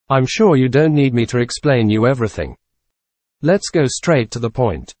I'm sure you don't need me to explain you everything. Let's go straight to the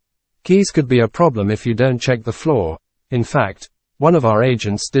point. Keys could be a problem if you don't check the floor. In fact, one of our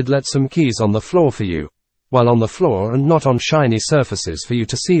agents did let some keys on the floor for you, while on the floor and not on shiny surfaces for you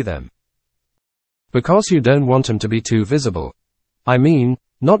to see them. Because you don't want them to be too visible. I mean,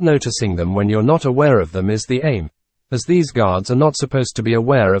 not noticing them when you're not aware of them is the aim, as these guards are not supposed to be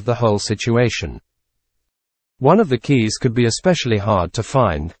aware of the whole situation. One of the keys could be especially hard to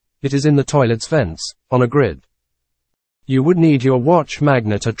find. It is in the toilet's vents, on a grid. You would need your watch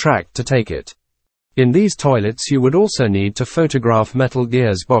magnet attract to take it. In these toilets you would also need to photograph Metal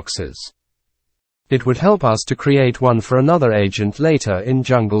Gear's boxes. It would help us to create one for another agent later in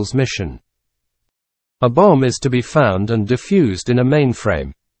Jungle's mission. A bomb is to be found and defused in a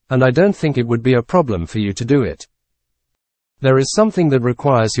mainframe, and I don't think it would be a problem for you to do it. There is something that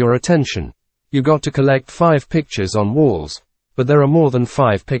requires your attention. You got to collect 5 pictures on walls, but there are more than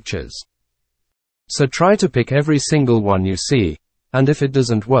 5 pictures. So try to pick every single one you see, and if it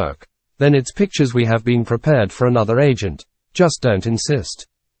doesn't work, then it's pictures we have been prepared for another agent. Just don't insist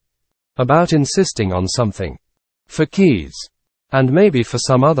about insisting on something. For keys. And maybe for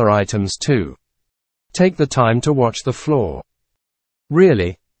some other items too. Take the time to watch the floor.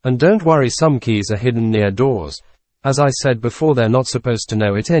 Really, and don't worry, some keys are hidden near doors. As I said before, they're not supposed to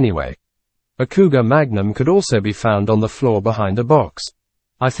know it anyway. A Cougar Magnum could also be found on the floor behind a box.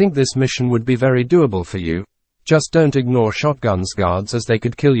 I think this mission would be very doable for you. Just don't ignore shotguns guards, as they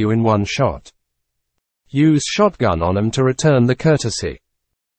could kill you in one shot. Use shotgun on them to return the courtesy.